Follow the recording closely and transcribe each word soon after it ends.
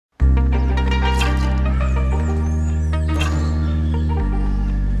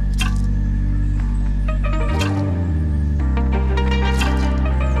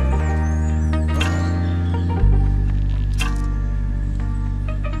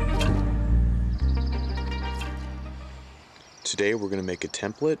Today we're going to make a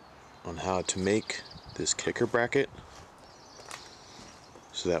template on how to make this kicker bracket,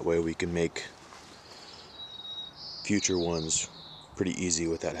 so that way we can make future ones pretty easy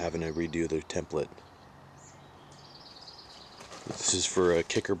without having to redo the template. This is for a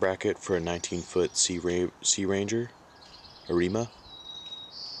kicker bracket for a 19-foot Sea Ranger, Arima.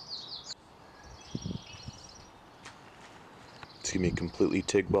 It's going to be completely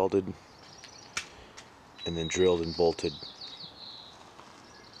TIG welded and then drilled and bolted.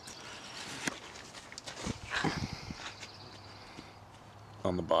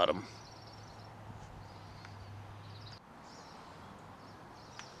 On the bottom.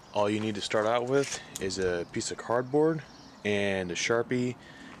 All you need to start out with is a piece of cardboard and a Sharpie,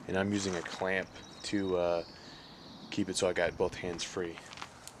 and I'm using a clamp to keep it so I got both hands free.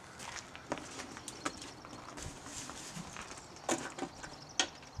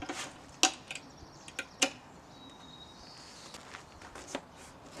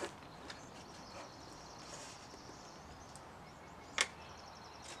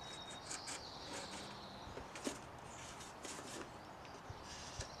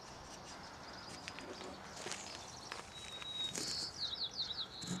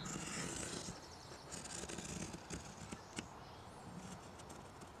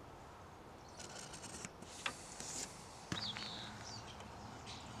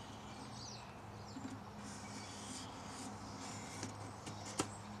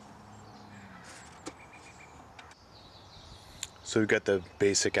 So we've got the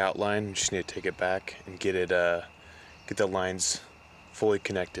basic outline. We just need to take it back and get the lines fully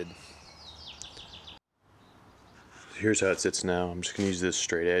connected. So here's how it sits now. I'm just going to use this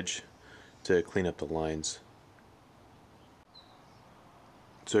straight edge to clean up the lines.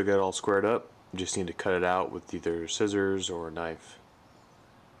 So I got it all squared up. You just need to cut it out with either scissors or a knife.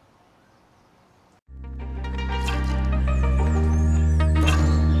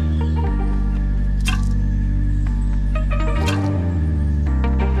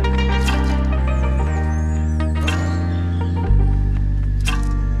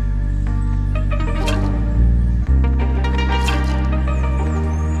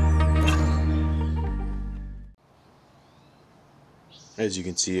 As you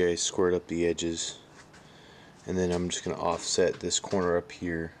can see, I squared up the edges, and then I'm just going to offset this corner up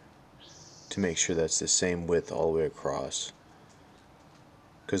here to make sure that's the same width all the way across,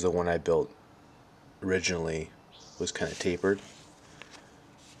 because the one I built originally was kind of tapered.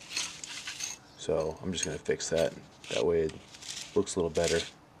 So I'm just going to fix that. That way it looks a little better.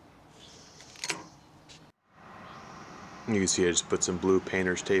 You can see I just put some blue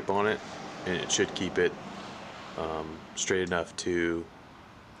painter's tape on it, and it should keep it straight enough to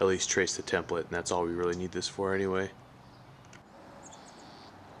at least trace the template, and that's all we really need this for anyway.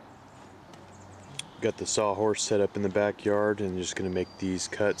 Got the sawhorse set up in the backyard, and just going to make these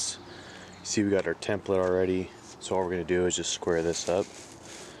cuts. You see we got our template already, so all we're going to do is just square this up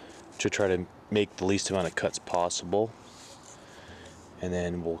to try to make the least amount of cuts possible, and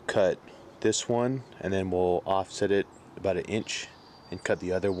then we'll cut this one, and then we'll offset it about 1 inch and cut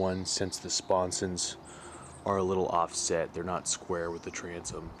the other one, since the sponsons are a little offset. They're not square with the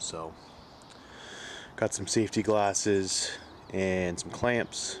transom. So got some safety glasses and some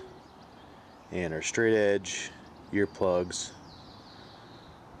clamps and our straight edge earplugs.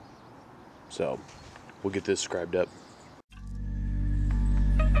 So we'll get this scribed up.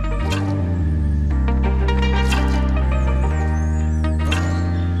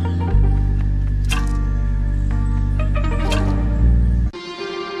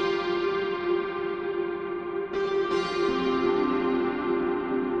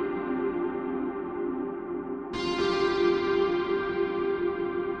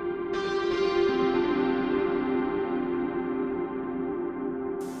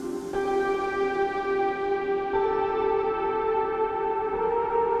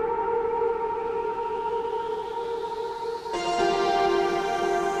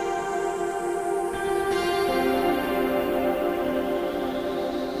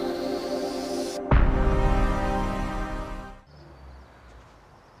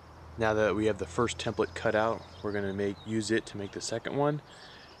 Now that we have the first template cut out, we're going to use it to make the second one.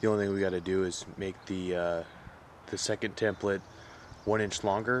 The only thing we got to do is make the second template 1 inch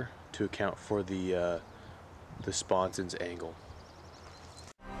longer to account for the sponson's angle.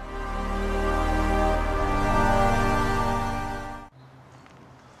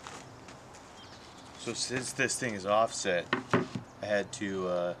 So since this thing is offset, I had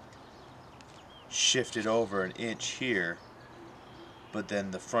to shift it over 1 inch here, but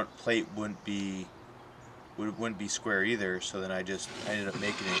then the front plate wouldn't be square either, so then I ended up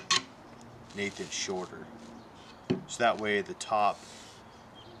making it 1/8 inch shorter. So that way the top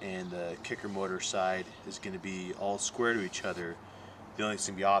and the kicker motor side is going to be all square to each other. The only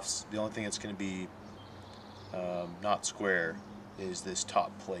thing that's going to be not square is this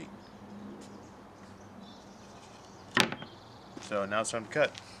top plate. So now it's time to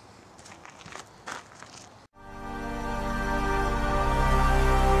cut.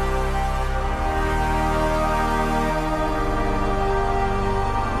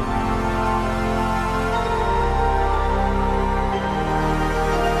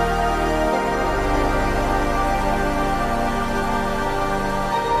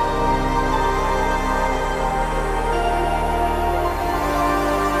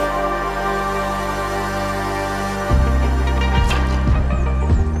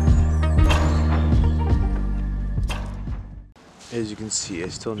 As you can see, I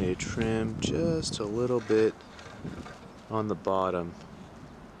still need to trim just a little bit on the bottom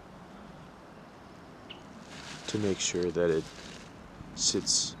to make sure that it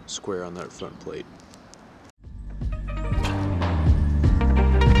sits square on that front plate.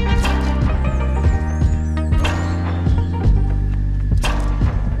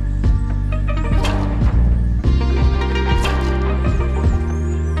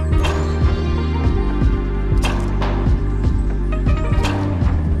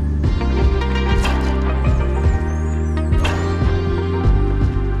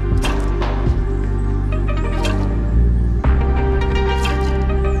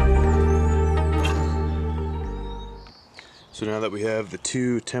 So now that we have the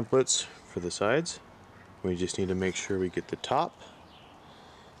two templates for the sides, we just need to make sure we get the top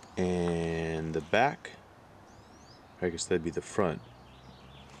and the back. I guess that'd be the front.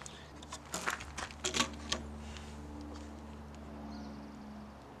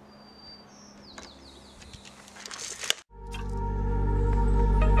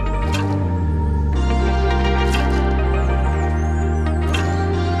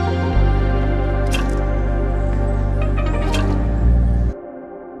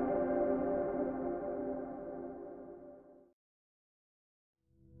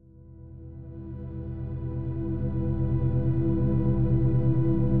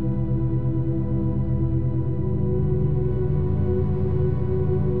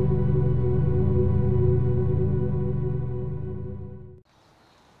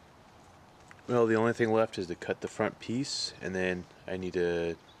 Well, the only thing left is to cut the front piece, and then I need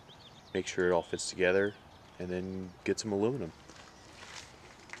to make sure it all fits together and then get some aluminum.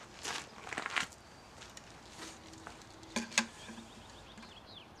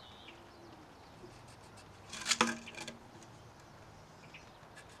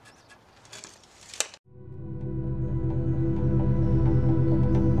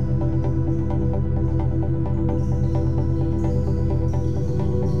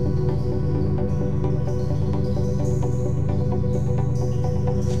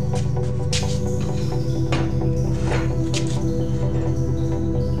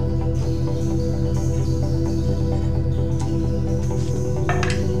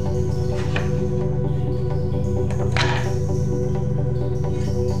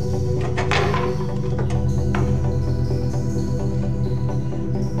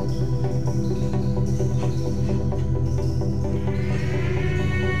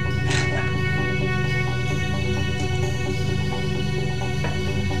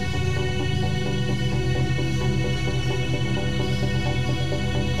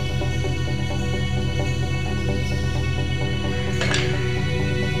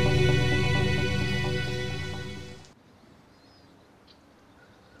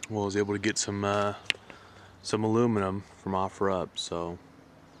 Well, I was able to get some aluminum from OfferUp, so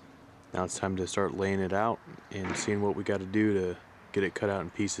now it's time to start laying it out and seeing what we got to do to get it cut out in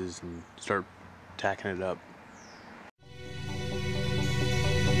pieces and start tacking it up.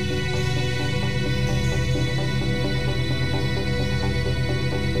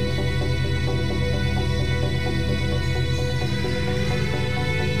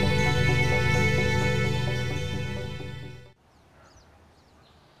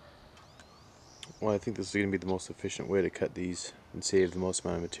 Well, I think this is going to be the most efficient way to cut these and save the most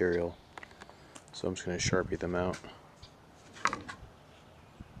amount of material. So I'm just going to Sharpie them out.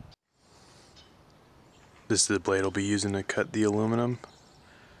 This is the blade I'll be using to cut the aluminum.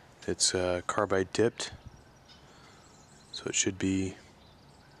 It's carbide tipped, so it should be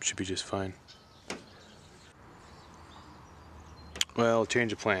just fine. Well,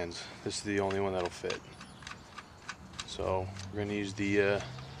 change of plans. This is the only one that'll fit. So we're going to use the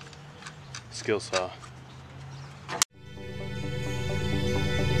skill saw.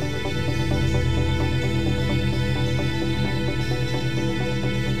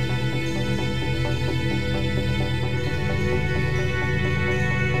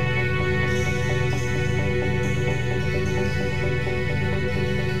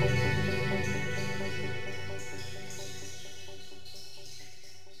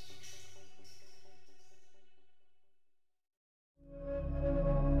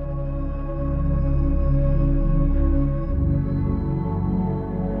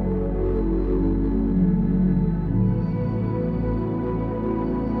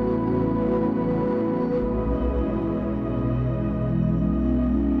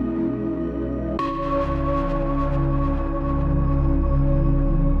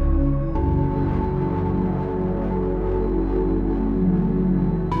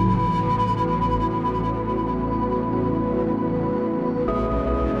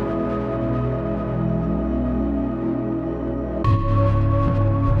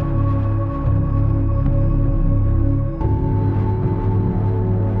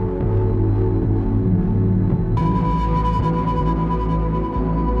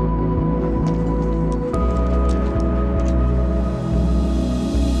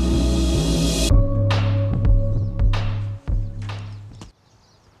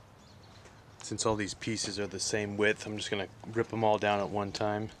 Since all these pieces are the same width, I'm just going to rip them all down at one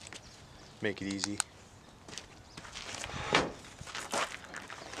time, make it easy.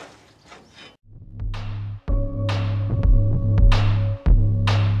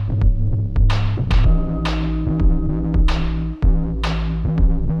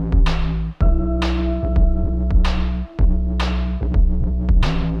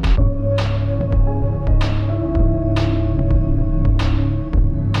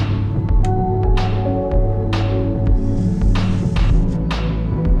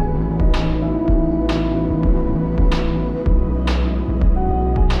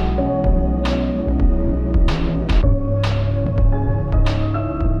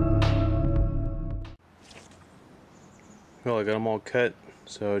 Well, I got them all cut,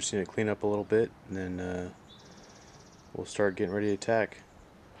 so I just need to clean up a little bit, and then we'll start getting ready to tack.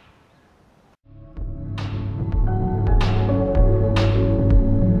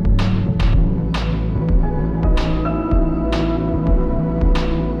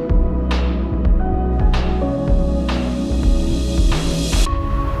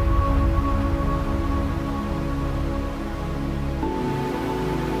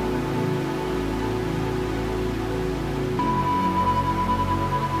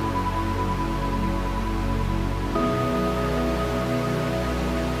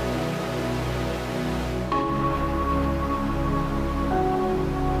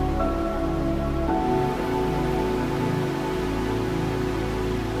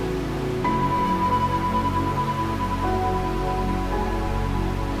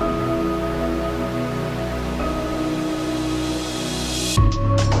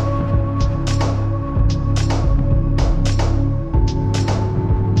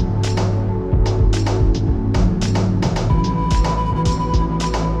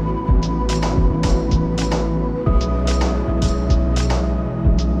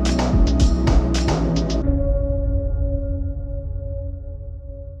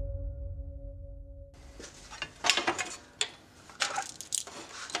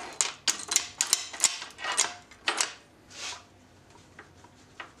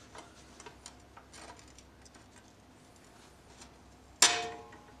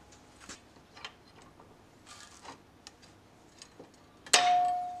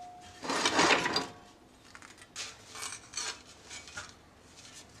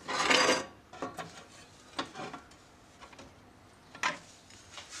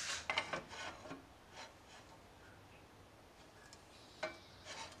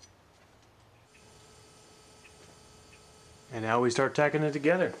 And now we start tacking it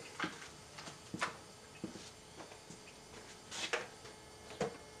together.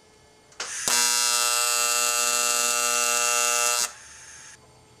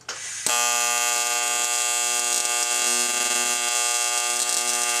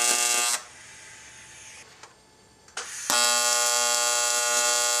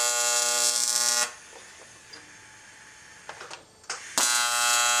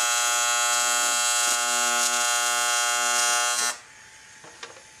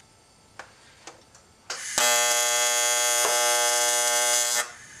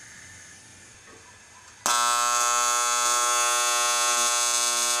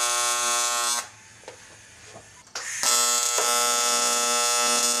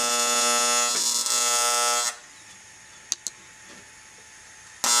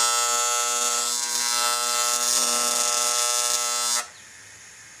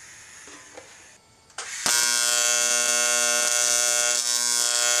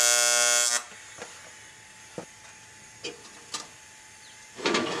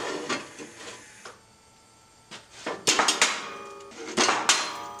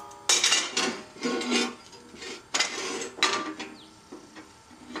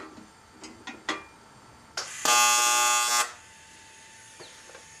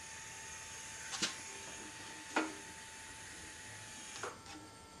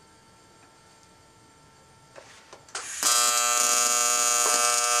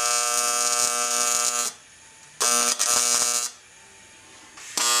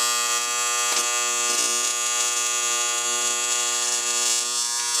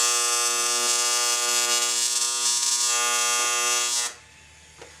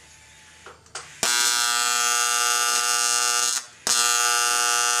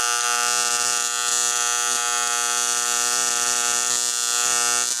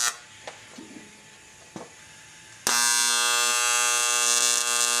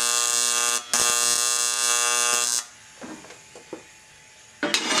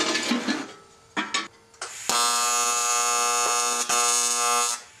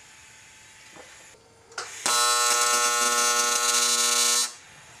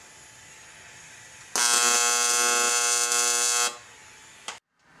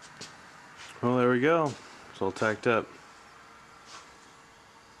 there we go. It's all tacked up.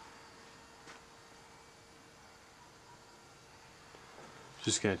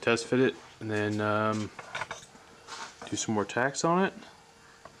 Just gonna test fit it and then do some more tacks on it.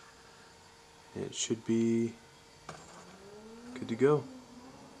 It should be good to go.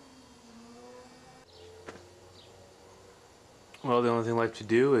 Well, the only thing left to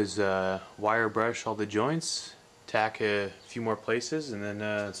do is wire brush all the joints, tack a few more places, and then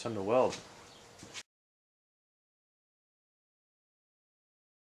it's time to weld.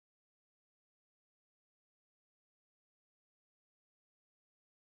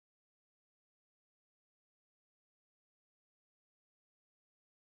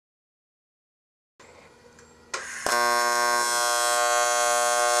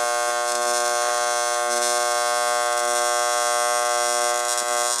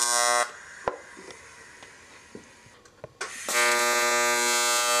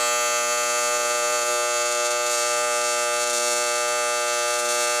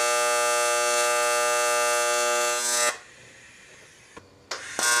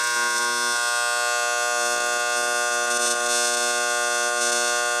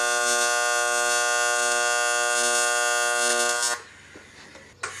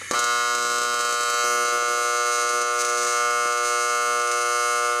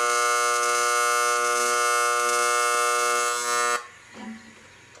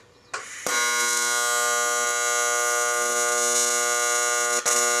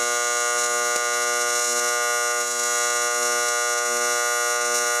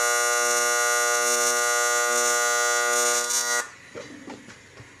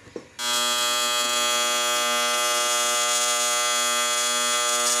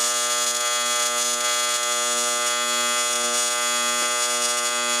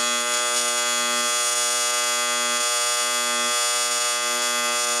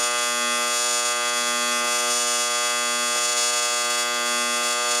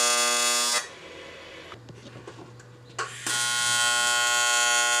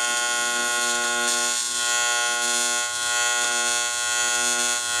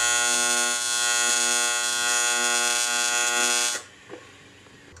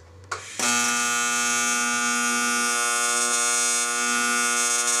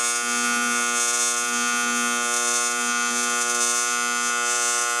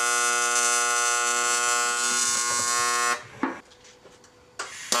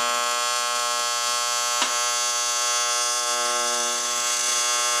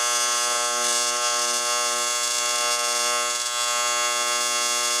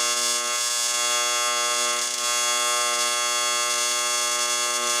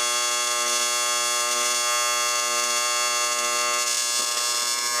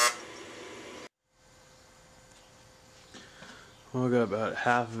 Well, I got about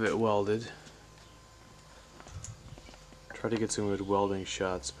half of it welded. Try to get some good welding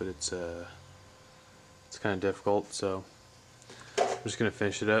shots, but it's kind of difficult, so I'm just gonna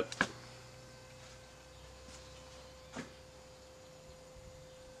finish it up.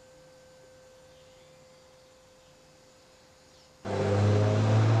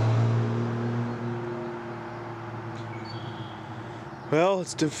 Well,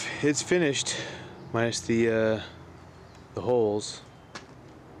 it's finished, minus the holes,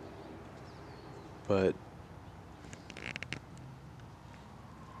 but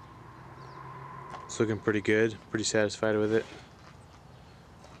it's looking pretty good. Pretty satisfied with it.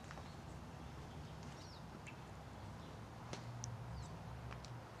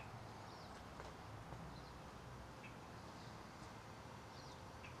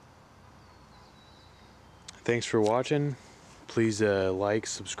 Thanks for watching. Please like,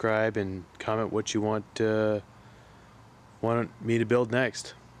 subscribe, and comment what you want me to build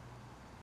next.